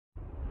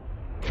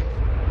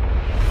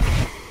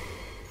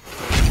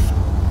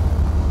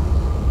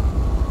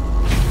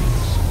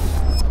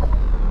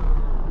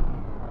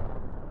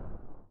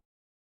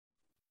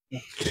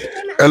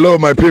Hello,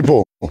 my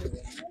people.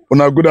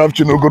 Good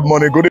afternoon, good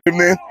morning, good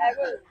evening.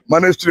 My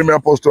name is Trimmy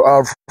Apostle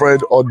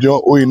Alfred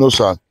Odion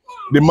Oyinosa.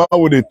 The man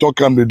with the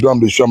talk and the drum,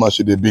 the show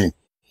must be.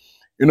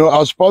 You know,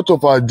 as part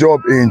of our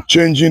job in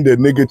changing the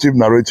negative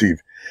narrative,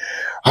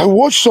 I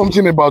watched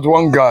something about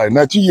one guy,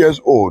 90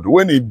 years old,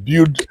 when he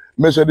built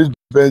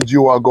Mercedes-Benz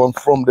G-Wagon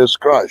from the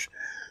scratch.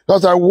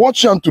 As I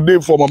watched him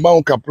today from a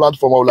Maunka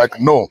platform, I was like,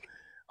 no,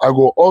 I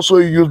will also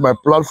use my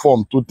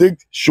platform to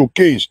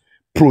showcase,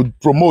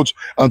 promote,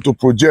 and to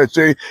project,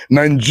 say,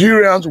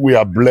 Nigerians, we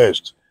are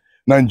blessed.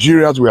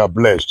 Nigerians, we are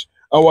blessed.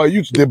 Our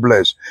youth, they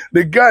blessed.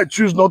 The guy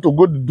choose not to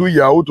go to do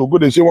Yahoo, to go,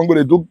 they say, one go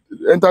to do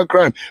enter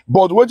crime.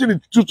 But what he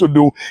choose to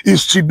do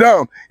is sit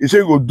down. He say,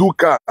 go do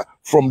car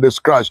from the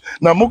scratch.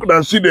 Now, look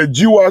and see the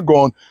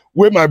G-Wagon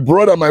where my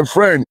brother, my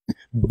friend,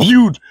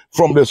 built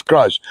from the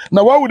scratch.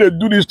 Now, why would they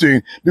do this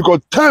thing?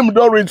 Because time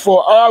don't reach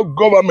for our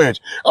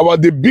government,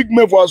 the big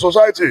men for our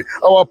society,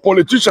 our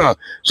politicians,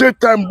 say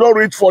time don't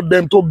reach for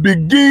them to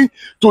begin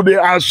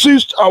to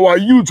assist our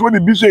youth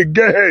when they say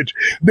get head.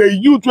 The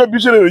youth when they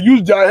say they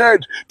use their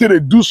head till they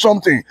do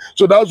something.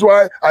 So that's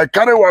why I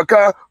carry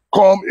Waka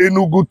come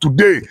Enugu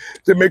today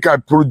to make a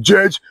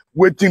project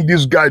waiting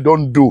this guy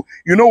don't do.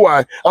 You know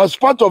why? As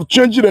part of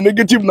changing the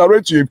negative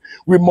narrative,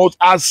 we must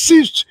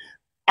assist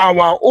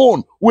our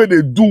own where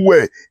they do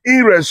well,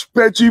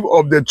 irrespective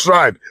of the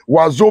tribe.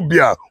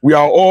 Wazobia, we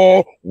are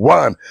all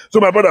one.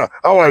 So my brother,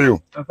 how are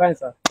you? I'm fine,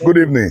 sir. Good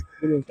evening.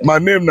 Good evening, sir. My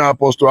name now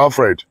Apostle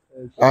Alfred.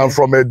 Okay. I'm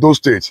from Edo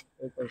State.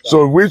 Okay,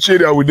 so which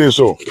area we there?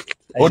 So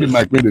what did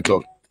Mike make the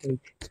talk? Okay.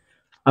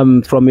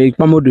 I'm from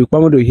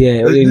Ikpamodo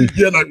here. In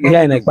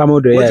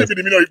Ikpamodo, yes. What's the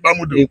meaning of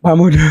Ikpamodo?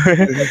 Ikpamodo.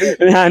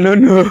 I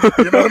don't know.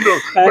 You don't know?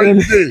 Where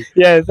you say?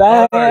 Yes,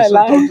 talk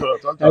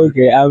to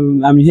okay,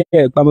 I'm here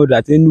at Ikpamodo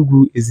at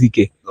Enugu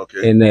Ezike.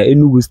 Okay. In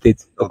Enugu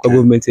State, okay.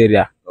 Government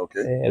area.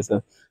 Okay. Yes,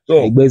 sir.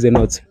 So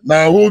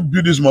now who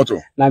built this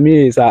motto? Now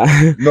me, sir.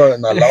 No,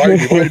 why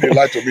you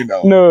lie to me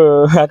now?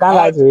 No, I can't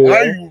lie to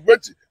you.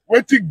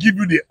 What to give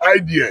you the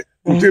idea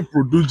to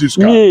produce this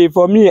car?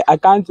 For me, I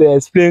can't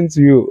explain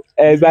to you.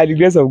 By the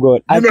grace of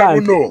God. I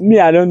can't. Know. Me,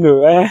 I don't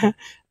know.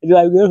 It's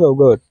by the grace of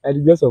God. By the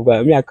grace of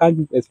God. Me, I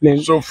can't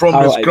explain. So from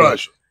the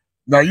scratch,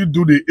 now you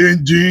do the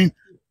engine.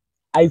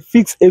 I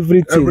fix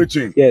everything.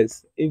 Everything.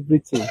 Yes,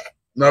 everything.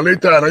 Now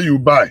later, now you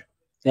buy.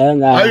 Yeah,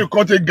 how you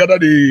can't gather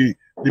the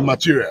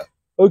material?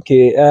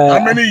 Okay.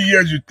 How many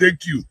years you take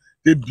to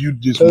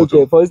build this motor?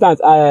 Okay, for instance,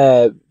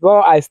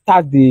 before I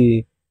start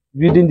the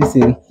building this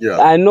thing,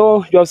 I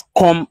know just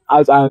come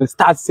out and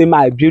start saying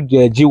I build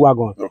the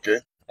G-Wagon. Okay.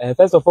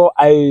 First of all,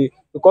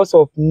 because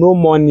of no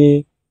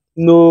money,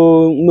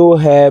 no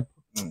help,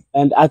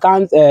 and I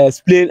can't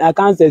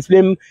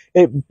explain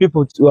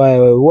people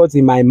to what's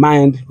in my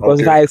mind, because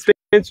if I explain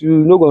to you,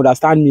 you're not going to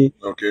understand me.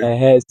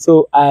 Okay.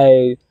 So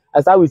I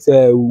start with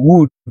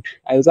wood.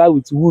 I start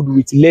with wood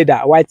with leather,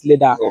 white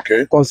leather.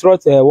 Okay.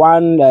 Construct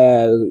one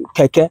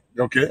keke.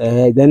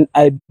 Okay. Then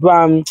I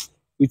do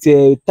with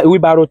a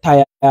wheelbarrow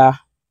tire.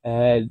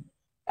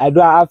 I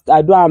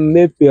do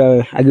make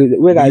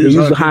where I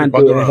use hand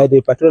to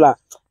the patroller.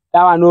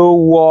 That one no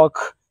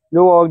work.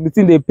 The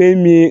thing they pay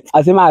me.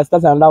 I say I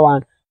start another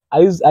one.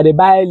 I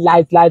buy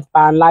light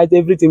pan, light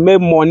everything.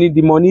 Make money.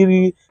 The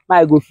money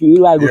I go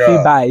feel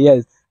buy.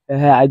 Yes.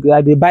 I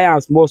buy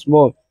and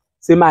small.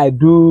 Say I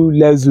do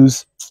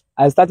lessons.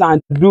 I start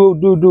and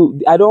do.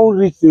 I don't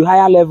reach the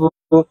higher level.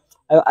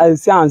 I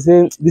say and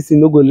say this thing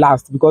no go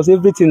last, because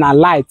everything are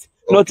light.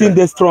 Nothing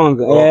they strong.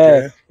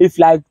 If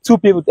like two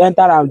people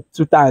enter and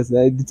 2 times,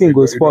 the thing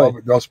goes spoil.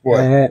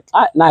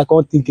 Now I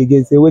can't think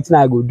again. Say what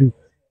I go do?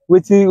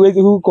 Wait,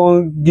 who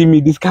can give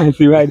me this kind of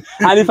thing, right?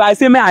 And if I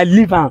say may I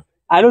leave,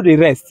 I know the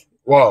rest.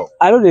 Wow.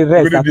 I know the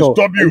rest at all.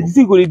 This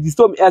thing will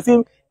disturb me. I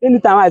say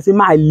anytime I say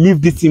may I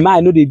leave this thing, I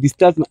know they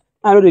disturb me.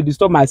 I know they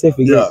disturb myself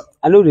again. Yeah.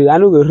 I know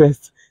the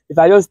rest. If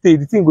I just stay,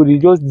 the thing will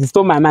just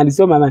disturb my mind.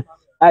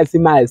 I say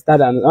may I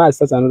start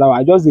another one.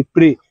 I just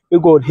pray, may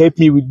God help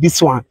me with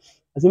this one.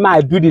 I say,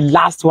 I do the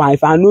last one.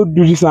 If I don't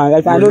do this one,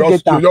 if I don't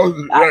get that,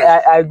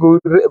 I go.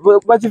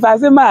 But if I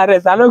say my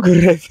rest, I don't go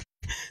rest.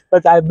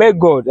 But I beg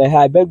God.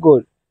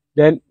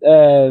 Then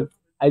I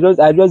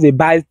just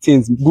buy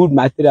things, good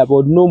material,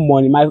 but no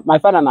money. My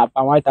father na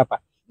white tapa.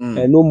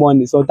 No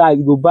money. Sometimes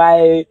you go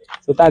buy.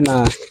 Sometimes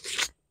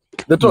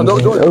go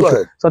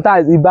ahead.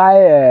 Sometimes you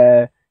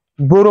buy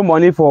borrow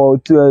money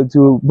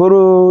to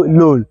borrow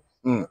loan.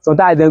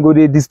 Sometimes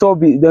they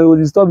disturb him.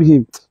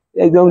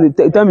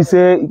 They tell me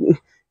say.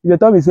 They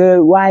told me say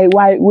why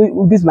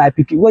this my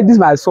pikin, what this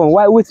my son,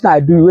 why what I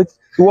do, what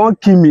you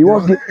won't kill me,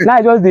 now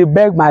I just they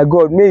beg my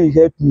God, may he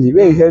help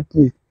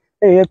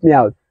me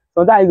out.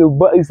 Sometimes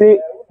you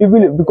say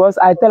even because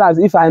I tell us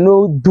if I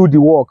no do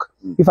the work,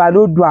 if I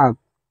don't do I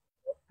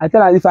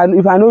tell us if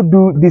I no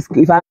do this,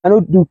 if I no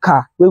do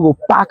car, we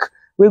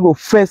go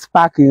first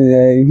park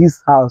in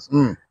his house.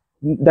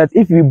 That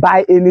if you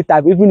buy any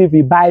type, even if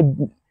you buy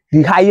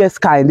the highest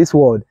car in this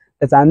world,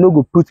 that I no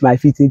go put my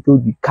feet into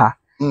the car.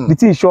 The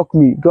thing shocked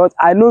me because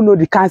I don't know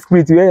the kind of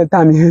spirit every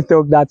time you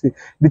talk that thing.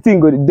 The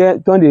thing go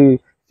don't they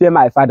fear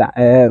my father.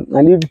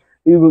 And if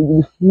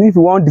if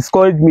you want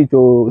discourage me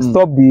to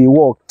stop the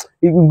work,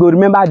 you go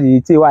remember the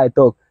thing why I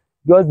talk.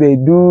 Because they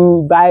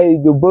do buy,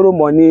 they borrow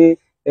money,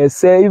 they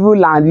sell, even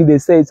land, they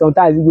say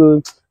sometimes you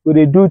go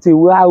they do things.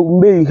 Well,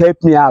 may you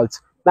help me out.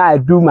 Now I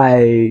do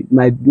my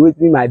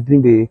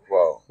dream. Day.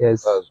 Wow.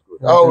 Yes. That's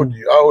good. How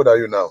old are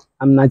you now?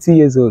 I'm 19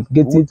 years old,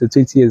 getting to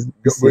 20 years.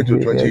 Going to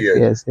 20 years.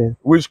 Yes, yes.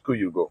 Which school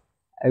you go?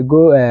 I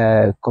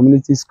go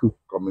community school.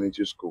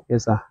 Community school.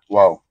 Yes, sir.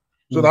 Wow.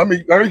 So that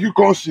make you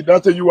consider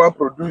that you want to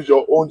produce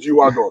your own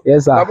G-Wagon.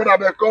 Yes, sir.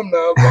 Come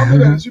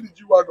here and see the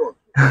G-Wagon.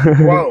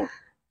 Wow.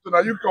 So now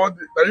you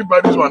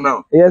buy this one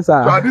now. Yes,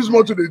 sir. So at this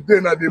moment today,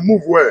 now they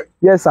move where?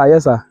 Yes, sir.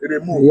 Yes, sir. They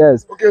move.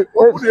 Yes. Okay.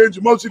 Open the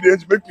engine. Must see the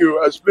engine. Make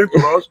you explain to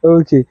us.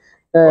 Okay.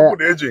 Open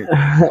the engine.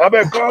 I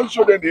bet come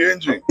show them the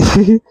engine.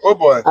 Oh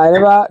boy. I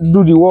never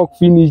do the work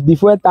finish. The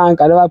fuel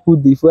tank, I never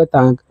put the fuel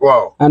tank.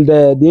 Wow. And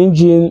the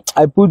engine,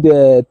 I put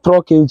the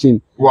truck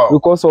engine. Wow.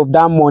 Because of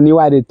that money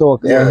why they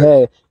talk.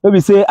 Yeah. Maybe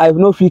say I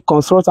no fit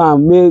construct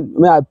and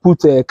may I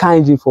put a car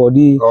engine for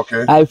the.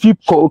 Okay. I fit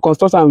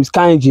construct and with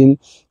car engine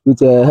with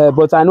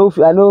but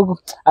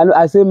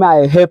I say may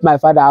I help my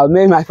father.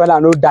 May my father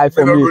no die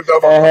for me.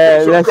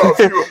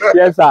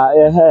 Yes,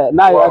 sir.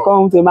 Now I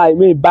come say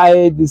may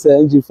buy this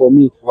engine for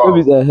me. Wow.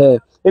 Maybe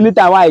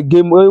anytime I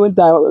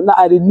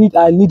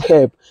I need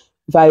help.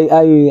 If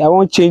I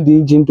want change the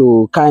engine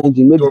to car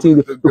engine, maybe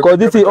because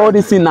this is all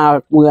this thing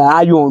now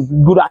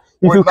iron good.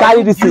 If you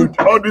carry this thing,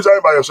 all this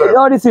by yourself.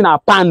 All this thing are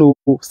pan,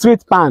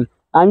 straight pan.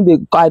 I mean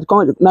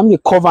they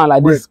cover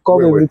like this,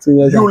 cover everything.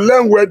 Yes, you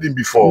learn wedding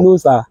before? No,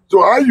 sir.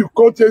 So how you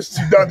can't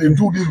sit down and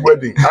do this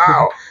wedding?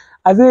 How?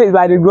 I say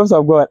by the grace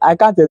of God, I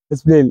can't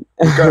explain.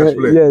 You can't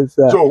explain. Yes,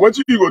 sir. So what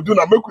you go do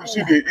now? Make we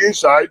see the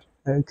inside.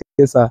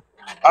 Okay, sir.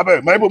 I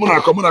bet my people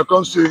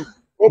come say,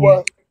 oh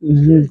boy.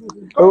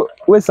 Oh,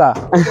 wait, sir.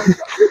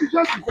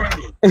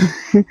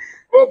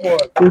 Oh boy.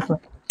 Yes, sir.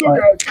 So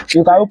guys,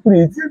 you can open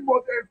it. We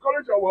must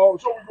encourage our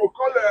so we go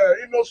call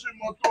Innocent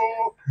Moto,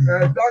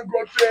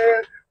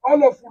 Dangote,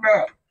 all of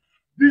una.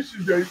 This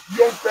is the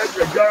young person,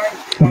 the guy.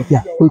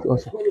 Yeah, wait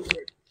also. All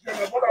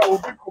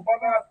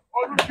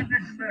those big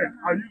men,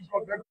 I use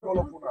God make all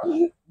of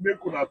una.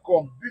 Make una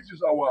come. This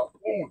is our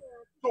own.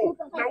 So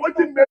now what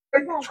did make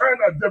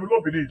China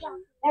develop in this?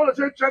 All they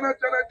say China.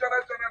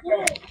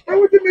 Now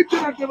what did make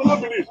China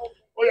develop in this?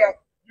 Oh yeah,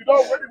 you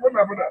don't wait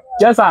my brother.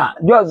 Yes, sir.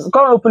 Just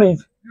come open it.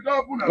 You don't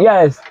open it?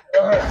 Yes.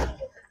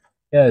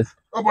 Yes.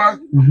 Oh boy.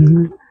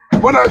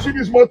 When I see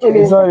this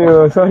motor,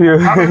 sorry.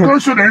 I'm going to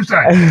show the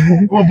inside.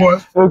 Oh boy.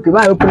 Okay,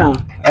 now open now.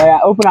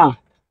 Open now.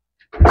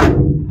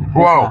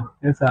 Wow.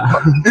 Yes, sir.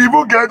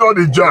 Even get all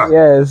the jar.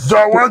 Yes.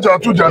 Jar 1, jar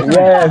 2, jar 3.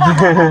 Yes.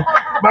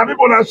 My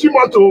people now see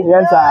motor.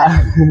 Yes,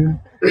 sir.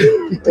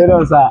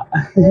 Hello, sir.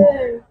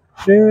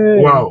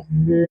 Wow.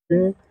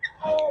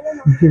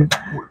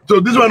 So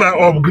this one I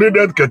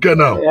upgraded keke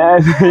now.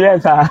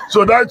 Yes, sir.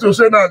 So that to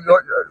say now,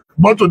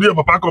 motor dear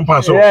papa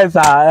compound. So. Yes,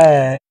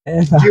 sir.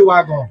 Yes, sir.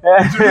 G-Wagon.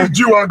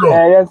 G-Wagon.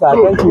 Yes, sir.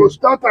 So Thank we you. will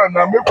start and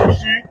now make we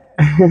see.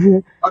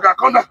 I got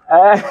corner.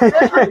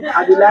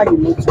 I be like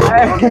it.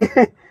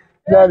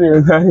 Sorry.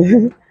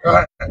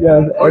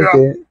 Yes,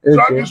 okay.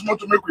 Try this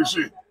motor make we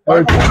see.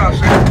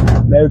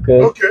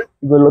 Okay. Okay.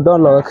 Go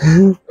don't lock.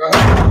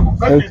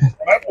 Thank you.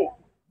 Michael,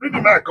 bring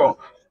the mic on.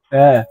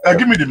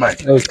 Give me the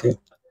mic. Okay.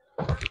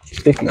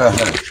 Take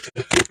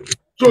it.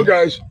 So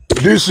guys,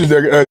 this is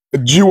the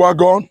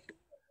G-Wagon.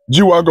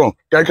 G-Wagon.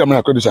 Can you come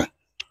here? This side.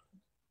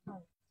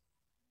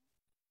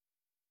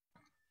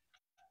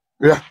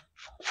 Yeah.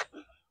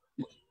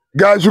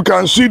 Guys, you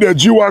can see the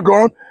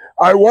G-Wagon.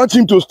 I want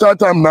him to start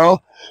time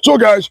now. So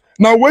guys,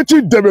 now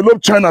waiting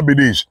develop China be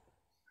this.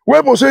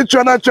 Where people say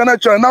China.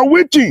 Now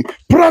waiting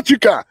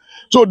practical.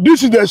 So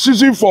this is the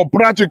season for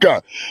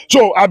practical.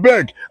 So I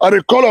beg, I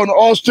call on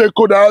all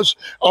stakeholders,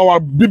 our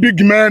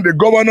big men, the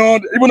governor,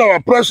 even our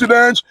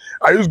president.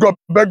 I use God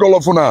beg all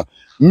of una,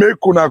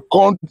 make una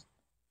come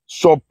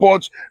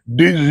support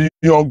this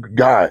young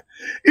guy.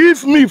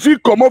 If he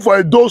come up for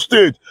a Edo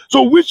State,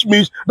 so which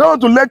means I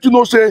want to let you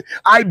know, say,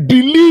 I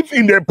believe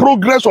in the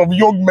progress of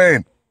young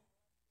men.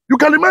 You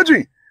can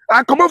imagine.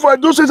 I come up for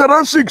Edo State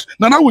around 6.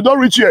 Now we don't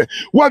reach here.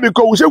 Why?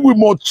 Because we say we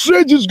must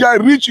trade this guy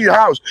reach his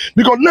house.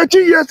 Because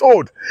 19 years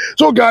old.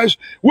 So guys,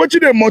 watching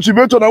the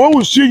motivator. Now when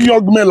we see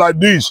young men like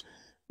this,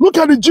 look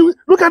at the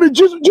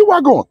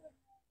G-Wagon.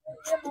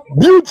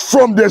 Built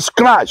from the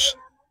scratch.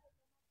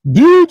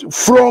 Built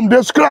from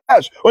the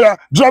scratch. Oh yeah,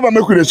 driver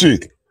make we see.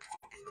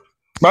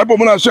 My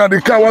people when say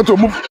the car want to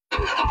move.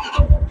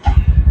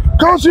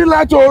 Can't see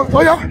light.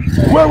 Oh yeah.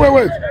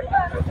 Wait.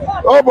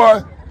 Oh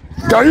boy.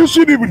 Can you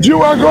see the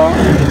G-Wagon?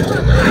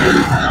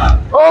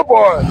 Oh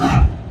boy.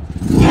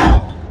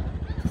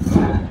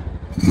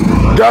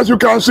 Guys, you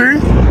can see.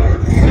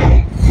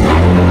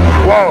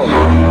 Wow.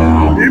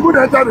 He would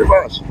enter the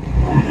bus.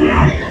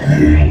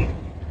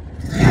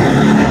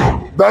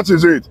 That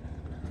is it.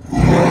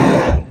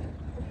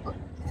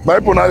 My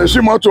people now they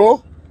see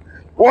motor.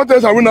 What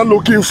else are we not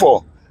looking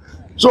for?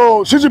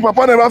 So since the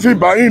papa never feel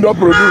buying, don't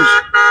produce.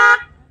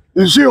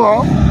 You see,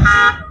 huh?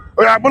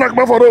 Oh yeah, I'm gonna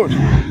come for road.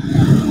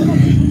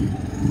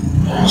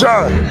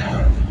 Child,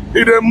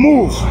 it a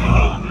move.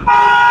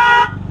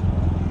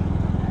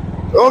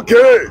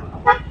 Okay.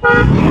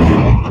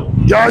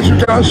 Guys, you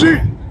can see.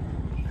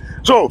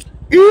 So,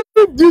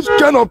 if this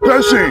kind of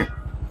person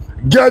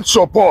gets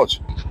support,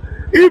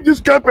 if this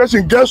kind of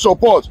person gets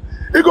support,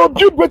 he go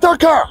build better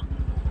car.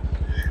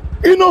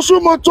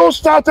 Inosu Motor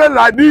started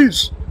like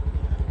this.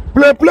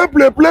 Play,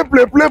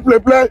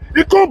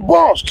 it can't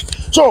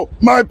burst. So,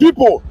 my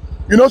people,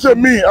 you know, say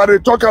me, I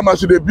talk about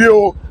the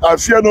bill. I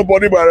fear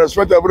nobody, but I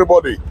respect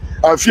everybody.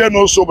 I fear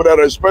no soul, but I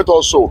respect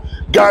also.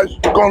 Guys,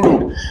 come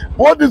look.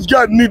 What this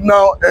guy need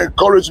now,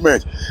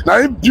 encouragement.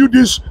 Now he build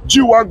this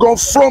G-Wagon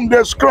from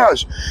the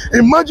scratch.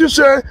 Imagine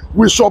say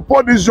we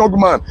support this young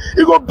man.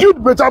 He go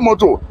build better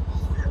motor.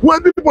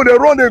 When people they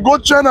run, they go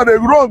China, they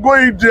run, go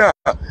India.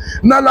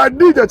 Now like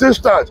this, they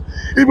start.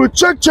 If you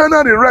check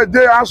China,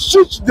 they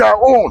assist their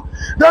own.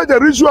 That's the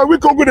reason why we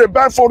can go to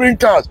buy foreign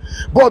cars.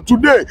 But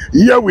today,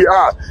 here we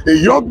are. A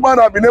young man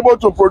have been able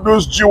to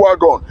produce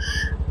G-Wagon.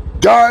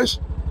 Guys,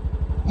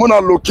 I'm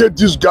gonna locate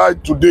this guy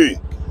today.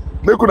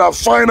 Make una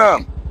find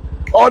him.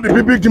 All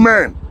the big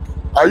men,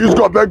 I use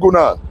God beg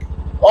una.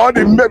 All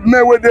the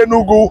men where they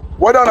no go,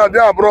 whether they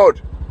are abroad,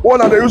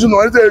 one are they using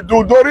on they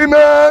do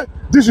Dorime.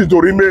 This is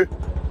Dorime.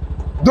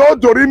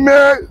 Don't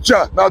Dorime,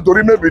 cha, now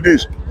Dorime be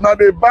this. Now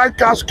they buy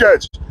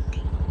caskets.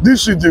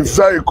 This is the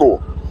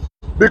vehicle.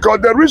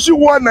 Because the reason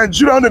why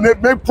Nigeria they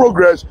make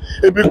progress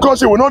is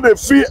because they will not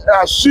feel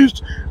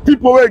assist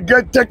people who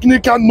get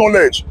technical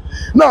knowledge.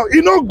 Now,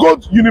 you know, go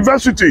to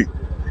university.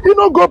 You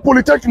know, go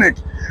polytechnic,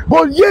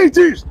 but yeah, it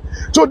is.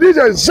 So this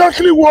is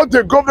exactly what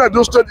the governor of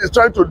the state is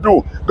trying to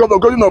do.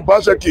 Governor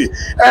Obaseki,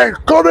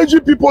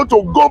 encouraging people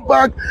to go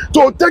back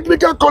to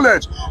technical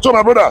college. So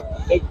my brother,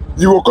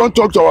 you will come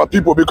talk to our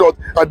people because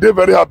they're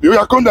very happy. Oh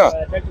yeah, come down.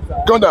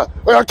 Oh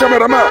yeah,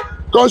 cameraman,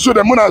 come show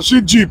them. Mona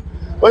see jeep.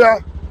 Oh yeah,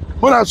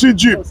 Mona see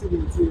jeep.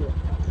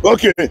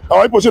 Okay,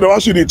 our people say they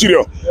want to see the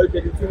interior.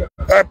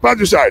 Pass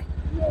the side.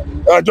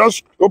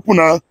 Just open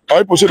now. Our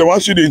people say they want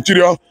to see the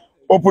interior.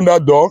 Open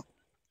that door.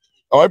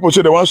 Our people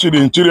say they want to see the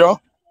interior.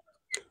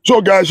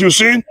 So guys, you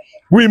see,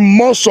 we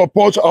must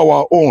support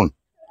our own.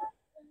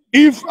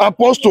 If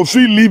Apostle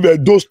Phil leave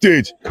at those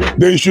states,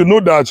 then you should know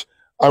that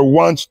I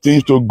want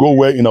things to go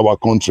well in our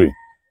country.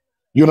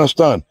 You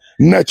understand?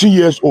 19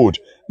 years old,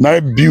 now I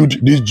build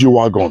this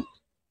G-Wagon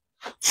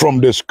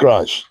from the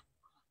scratch.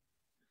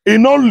 He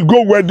not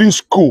go wedding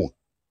school,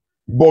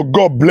 but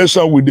God bless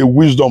her with the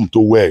wisdom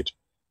to wed.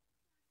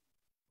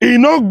 He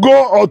not go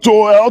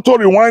auto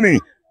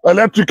rewinding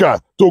electrical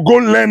to go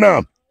learn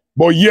am,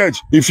 but yet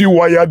if you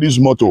wire this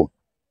motor,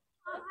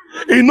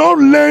 he not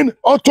learn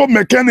auto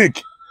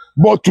mechanic,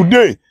 but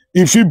today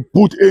if you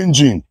put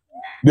engine,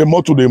 the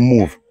motor they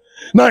move.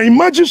 Now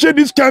imagine say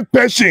this kind of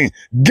person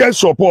get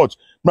support,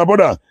 my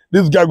brother.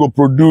 This guy go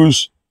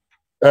produce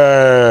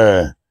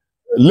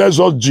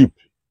Lexus Jeep.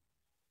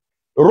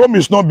 Rome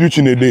is not built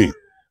in a day,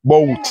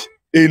 but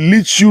a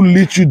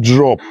little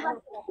drop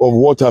of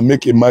water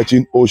make a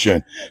mighty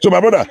ocean. So my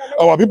brother,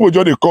 our people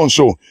just dey come,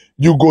 so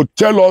you go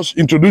tell us,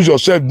 introduce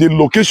yourself, the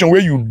location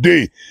where you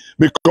dey,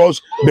 because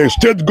the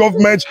state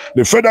government,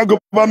 the federal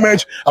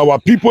government, our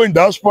people in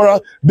diaspora,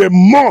 they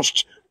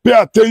must pay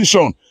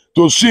attention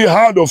to see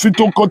how the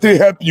Fito country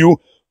help you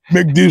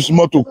make this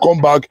motor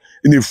come back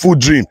in a full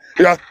dream.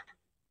 Yeah.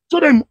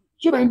 So then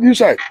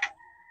inside.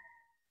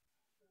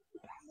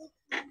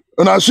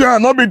 And I say,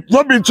 not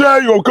be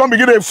tell you come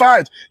begin a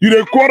fight. You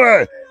dey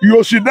quarrel.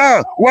 You sit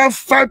down.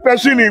 5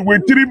 person in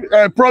with 3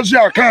 proxy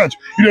accounts.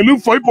 You dey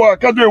look for people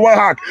account with 1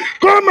 hack.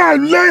 Come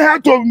and learn how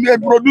to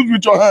produce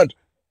with your hand.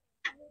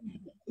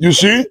 You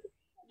see,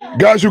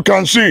 guys, you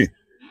can see.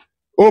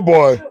 Oh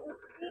boy.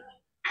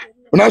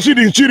 When I see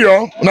the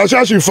interior, when I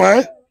say she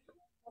fine.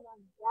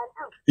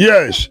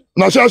 Yes,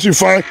 when I say she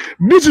fine.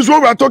 This is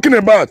what we are talking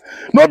about.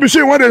 Not be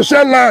saying when they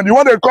sell land, you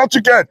want to cut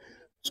ticket.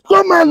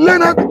 Come and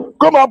learn it.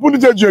 Come and open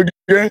this edge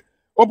again.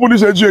 Open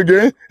this edge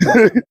again.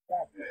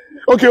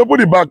 Okay, open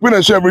the back. When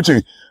I share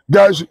everything.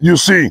 Guys, you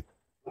see.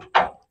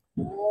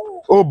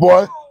 Oh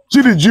boy.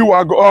 See the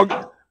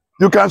G-Wagon.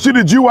 You can see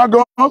the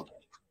G-Wagon.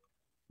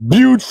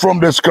 Built from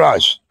the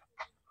scratch.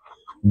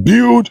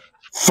 Built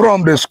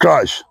from the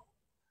scratch.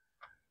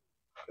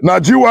 Now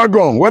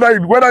G-Wagon.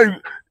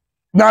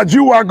 Now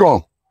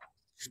G-Wagon.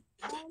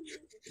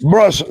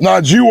 Bros,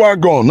 now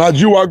G-Wagon.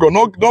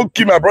 Don't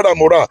kill my brother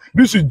Mora.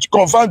 This is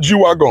confirmed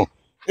G-Wagon.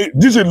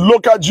 This is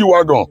local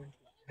G-Wagon.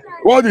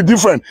 What the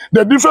difference?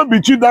 The difference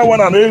between that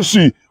one and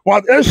AC.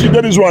 What AC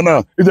that is one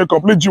now is a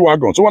complete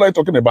G-Wagon. So what are you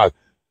talking about?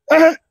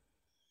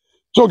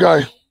 So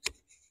guy.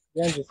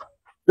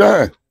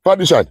 Yeah, part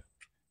this side.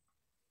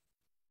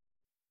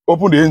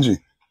 Open the engine.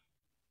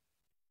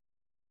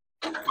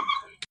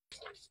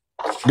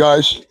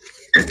 Guys,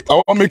 I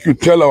want to make you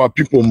tell our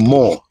people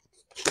more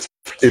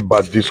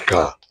about this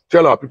car.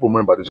 Tell our people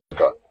more about this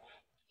car.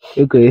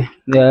 Okay.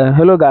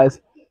 Hello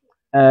guys.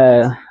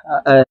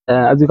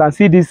 As you can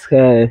see, this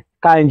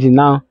car engine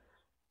now.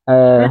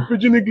 Speak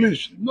pidgin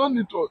English. No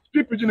need to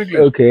speak pidgin English.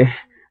 Okay.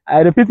 I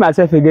repeat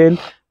myself again.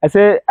 I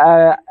say.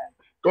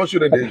 Go show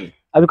the engine.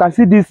 As you can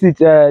see,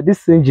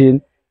 this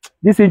engine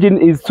this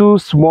engine is too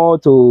small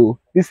to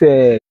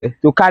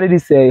carry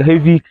this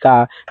heavy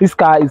car. This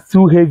car is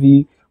too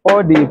heavy.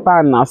 All the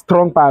pan are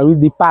strong pan with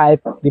the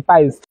pipe. The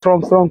pipe is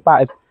strong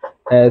pipe.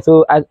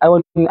 So I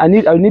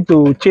need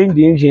to change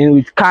the engine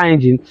with car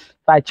engine.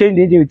 If I change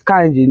the engine with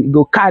car engine, it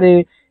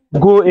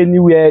go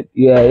anywhere,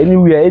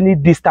 anywhere, any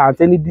distance,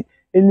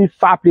 any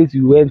far place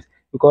you went,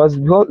 because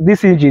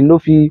this engine no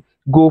fit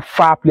go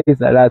far place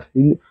like that.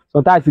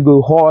 Sometimes it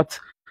go hot,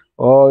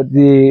 or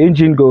the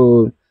engine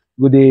go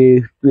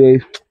the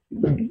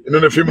You know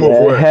the film of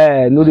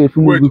where? no the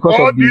film Wait, because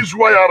all of this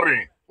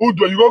wiring. Who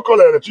do you go call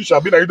an electrician?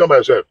 Be you done by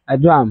yourself. I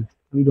do am.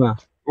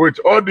 Wait,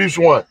 all this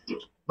one.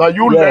 Now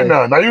you Yes. learn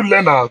now. You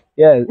learn now.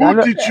 Yes.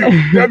 Who teach you?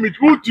 Tell me,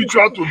 who teach you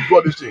how to do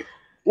all this thing?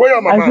 Where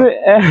your mama?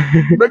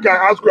 Make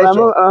I ask question.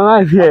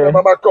 Mama, yeah.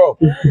 Mama come.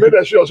 Make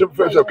I show yourself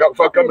face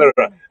for camera.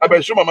 I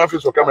bet show mama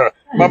face for camera.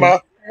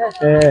 Mama.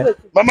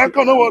 Mama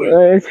come, no worry.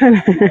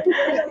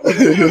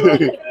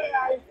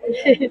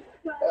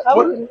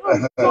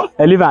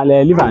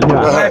 Leave on.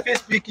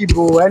 Speak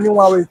Igbo.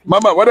 Anyone will.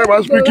 Mama, whatever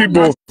I speak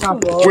Igbo.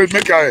 Wait,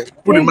 make I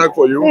put the mic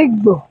for you.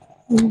 Igbo.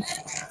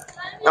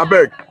 I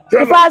beg.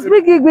 If I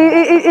speak Igbo,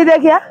 is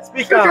it here?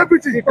 Speak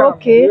everything.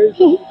 Okay.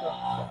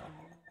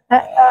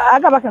 I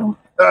got back.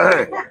 I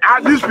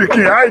this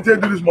speaking. I tell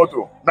you this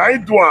motto. Now you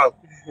do am.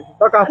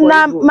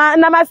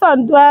 Na my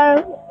son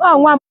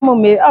one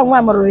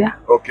Maruya.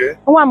 Okay.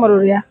 One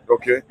Maruya.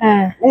 Okay.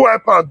 Who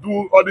help and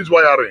do all this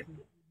wiring?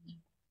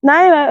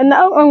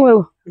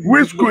 Na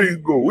Which school you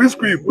go? Which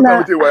school you put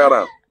everything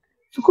wiring?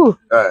 school.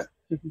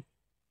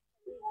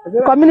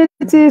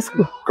 Community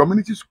school.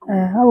 Community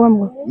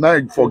school. Now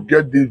you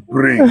forget this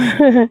brain.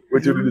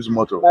 Wait till you do this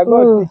motto. Na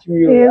God teach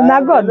me. Na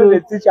God They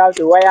teach how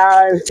to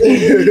wire.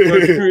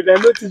 They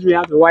don't teach me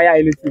how to wire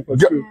anything for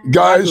school.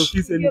 Guys, How to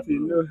fix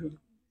anything. No.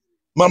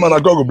 Mama, na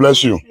God will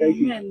bless you. Thank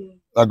you.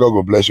 Na God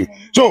will bless you.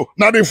 So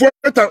now the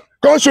fourth tank.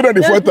 Come show them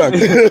the fourth tank.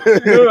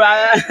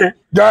 No,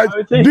 Guys,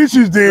 this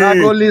is the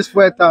This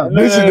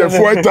this is the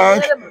fuel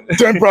tank,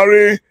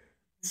 temporary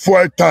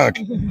fuel tank.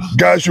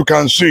 Guys, you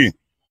can see.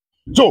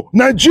 So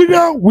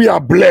Nigeria, we are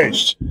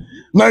blessed.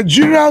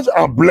 Nigerians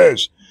are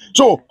blessed.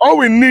 So all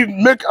we need,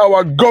 make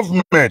our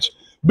government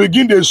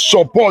begin to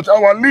support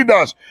our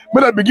leaders,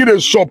 make them begin to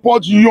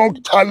support young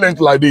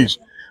talent like this.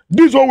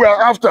 This is what we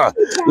are after.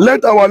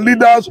 Let our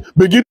leaders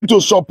begin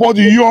to support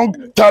young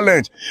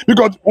talent.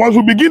 Because once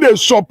we begin to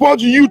support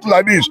youth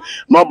like this,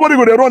 nobody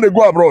will run and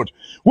go abroad.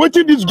 What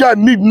did this guy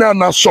need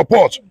now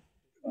support?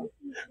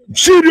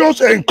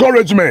 Serious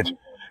encouragement.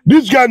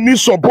 This guy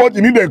needs support,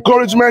 he needs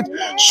encouragement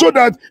so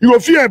that you will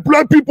feel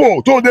employ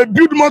people. So they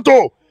build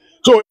motto.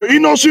 So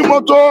innocent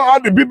motto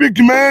had the big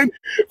man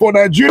for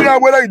Nigeria,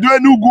 whether you do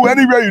any good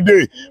anywhere you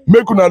do,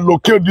 make una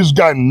locate this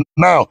guy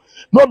now.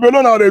 Not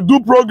below now they do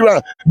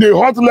program, they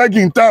hot leg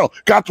in town,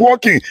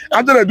 catwalking.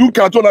 After they do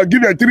catwalk, they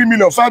give them 3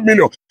 million, 5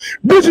 million.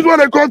 This is what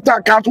they call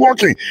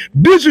catwalking.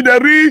 This is the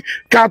real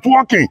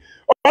catwalking.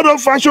 Other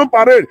fashion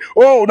parade.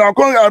 Oh, now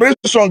come arrange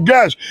some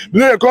guys.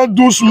 They can't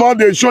do small,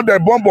 they show their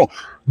bonbon.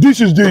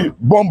 This is the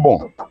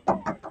bonbon.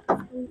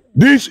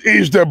 This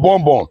is the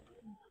bonbon.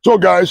 So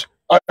guys,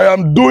 I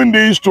am doing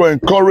this to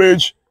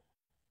encourage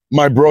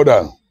my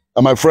brother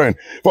and my friend.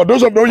 For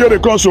those of you who hear the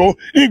console,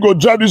 he go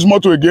drive this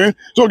motor again.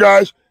 So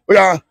guys,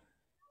 yeah,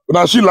 when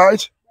I see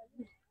light,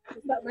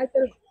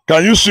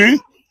 can you see?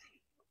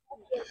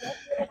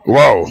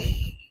 Wow.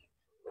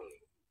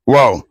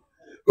 Wow.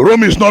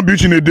 Rome is not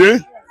built in a day,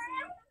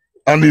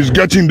 and he's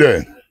getting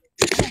there.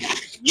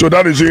 So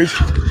that is it.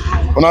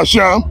 When I see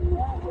him,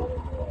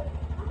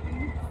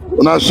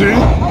 when I see,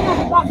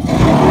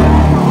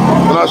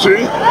 when I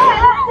see.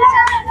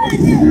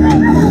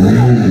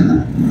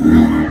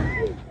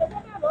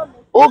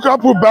 Who can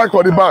put back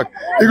for the back?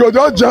 He go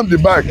just jump the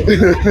back.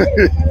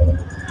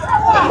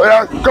 Oh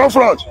yeah, come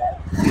front.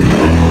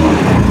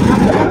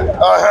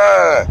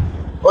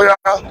 Oh yeah.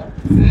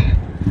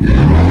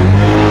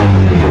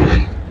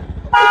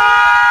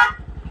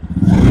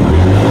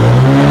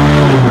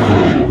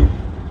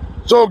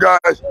 So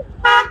guys,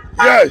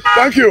 yes,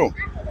 thank you.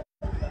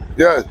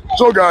 Yes,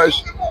 so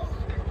guys,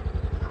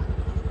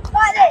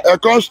 I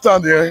can't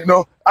stand here, you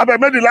know. I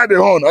made the light the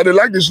horn. I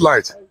like this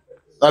light.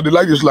 I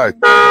like this light.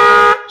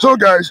 So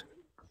guys,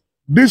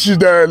 this is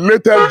the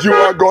latest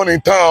G-Wagon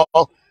in town.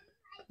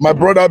 My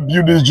brother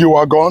built this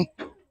G-Wagon.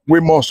 We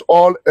must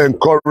all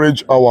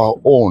encourage our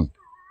own.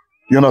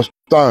 You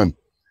understand?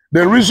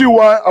 The reason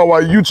why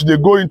our youth, they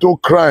go into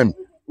crime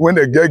when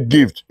they get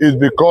gift is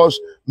because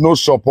no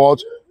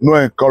support, no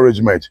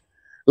encouragement.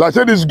 Like I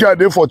said, this guy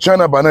there for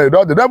China banana,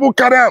 the devil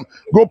carry him,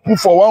 go put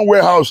for one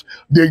warehouse.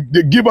 They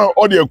give him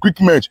all the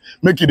equipment,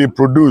 make it they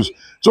produce.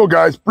 So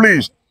guys,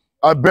 please,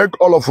 I beg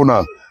all of you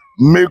now,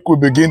 make we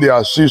begin to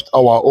assist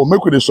our own,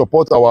 make we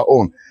support our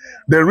own.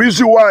 The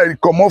reason why I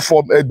come up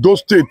from Edo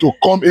State to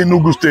come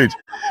Enugu State,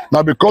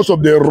 now because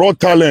of the raw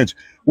talent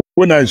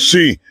when I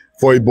see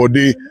for a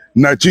body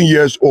 19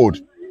 years old.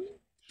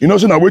 You know,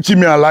 so now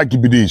waiting me I like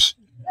be this,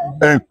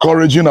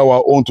 encouraging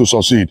our own to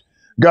succeed.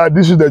 God,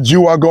 this is the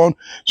G-Wagon.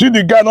 See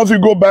the guy, not if you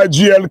go buy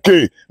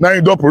GLK. Now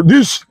you don't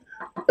this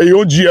Hey,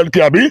 own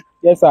GLK, Abi?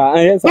 Yes, sir.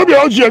 Yes, sir. Not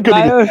your own GLK.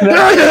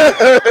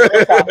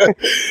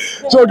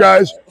 So,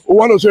 guys, we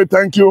want to say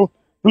thank you.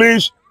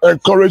 Please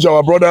encourage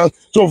our brothers.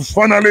 So,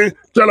 finally,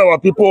 tell our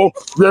people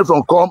where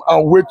from come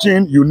and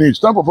waiting you need.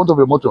 Stand for front of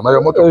your motor. Now,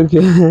 your motor.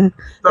 Okay.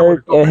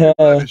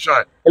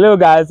 Hello,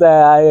 guys.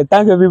 I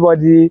thank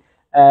everybody.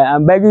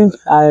 I'm begging.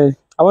 I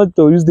want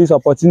to use this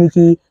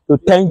opportunity to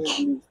thank.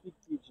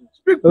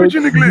 Speak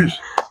pidgin English.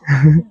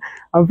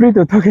 I'm free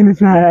to talk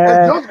anything.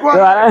 I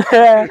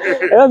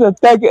want to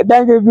thank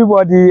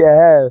everybody.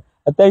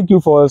 Thank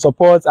you for your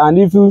support. And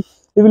even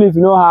if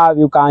you don't have,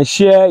 you can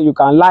share, you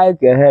can like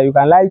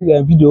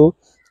the video.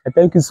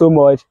 Thank you so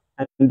much.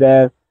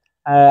 And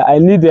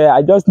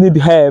I just need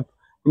help.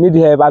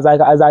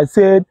 As I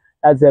said,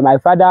 that my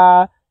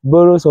father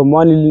borrowed some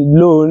money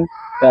loan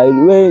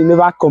we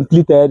never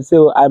completed.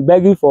 So I'm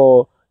begging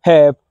for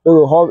help.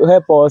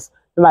 Help us.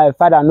 My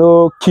father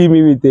no kill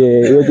me with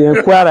the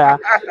inquirer.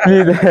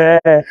 Please,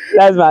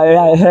 that's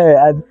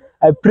my.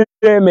 I pray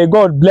may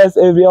God bless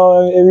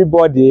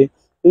everybody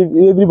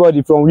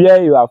from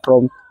where you are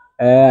from.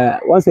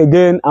 Once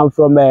again, I'm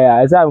from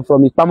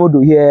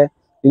Ipamodo here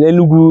in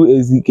Enugu,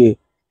 Ezike.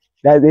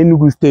 That's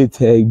Enugu State,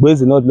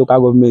 Igboeze North local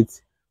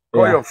government.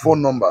 Call your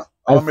phone number.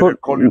 My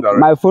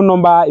phone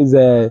number is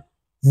 080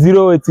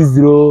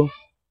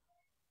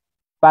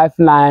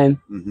 59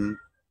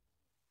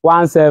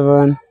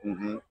 17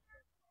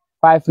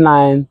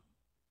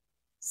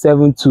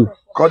 5972.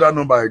 Call that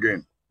number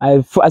again.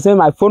 I say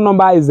my phone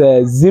number is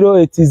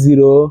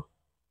 080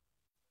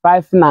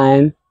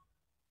 59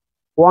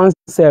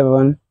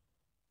 17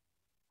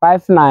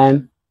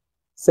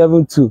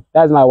 5972.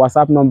 That's my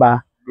WhatsApp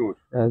number. Good.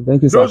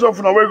 Thank you, sir. Those of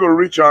you who will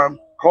reach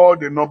call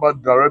the number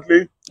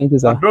directly. Thank you,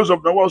 sir. And those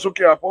of you who are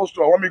okay,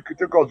 Apostle, I want me to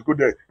take us go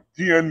there.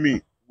 DM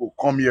me. Will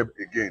come here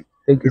again.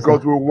 Thank you,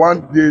 because sir. we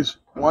want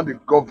the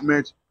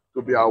government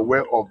to be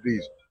aware of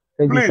this.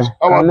 Thank Please, you, sir.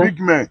 our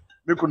big men,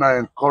 we can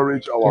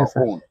encourage our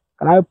own.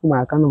 Can I put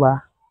my account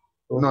number?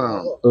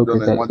 No.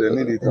 Okay, when they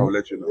need it, I'll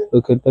let you know.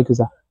 Okay, thank you,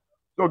 sir.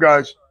 So,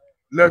 guys,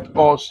 let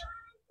us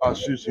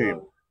assist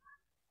him.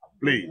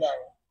 Please,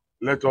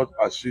 let us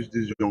assist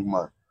this young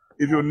man.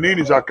 If you need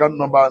his account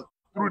number,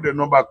 through the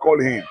number, call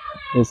him.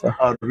 Yes, sir.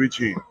 And reach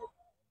him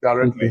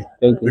directly.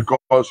 Thank you.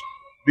 Because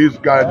this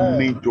guy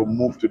need to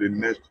move to the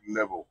next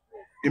level.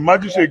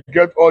 Imagine say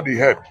get all the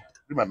help.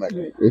 Read my mic.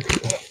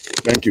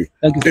 Thank you.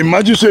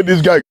 Imagine say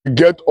this guy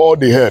get all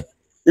the help.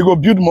 He go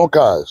build more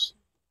cars.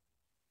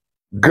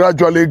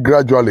 Gradually.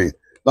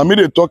 Now me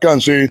they talk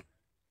and say,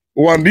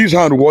 when this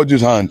hand watch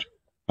this hand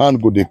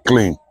go they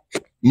clean.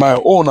 My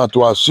own are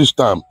to assist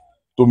them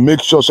to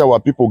make sure our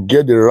people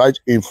get the right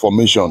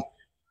information.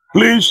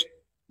 Please,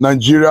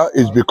 Nigeria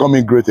is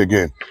becoming great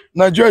again.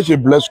 Nigeria is a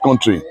blessed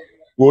country.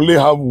 We only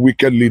have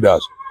wicked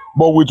leaders.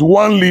 But with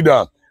one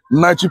leader,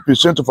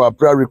 90% of our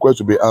prayer requests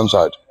will be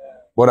answered.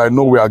 But I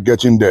know we are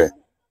getting there.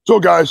 So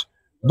guys,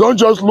 don't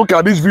just look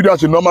at this video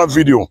as a normal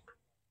video.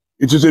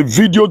 It is a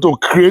video to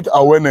create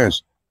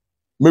awareness.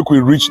 Make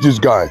we reach this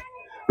guy.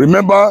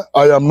 Remember,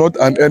 I am not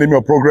an enemy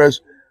of progress.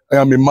 I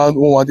am a man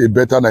who wants a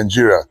better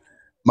Nigeria.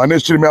 My name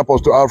is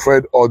Apostle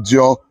Alfred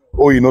Odion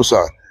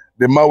Oyinosa.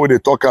 The man where they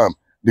talk am,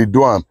 they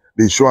do am,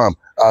 they show am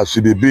as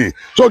CDB.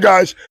 So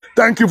guys,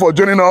 thank you for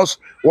joining us.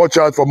 Watch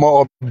out for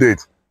more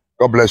updates.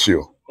 God bless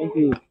you. Thank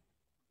you.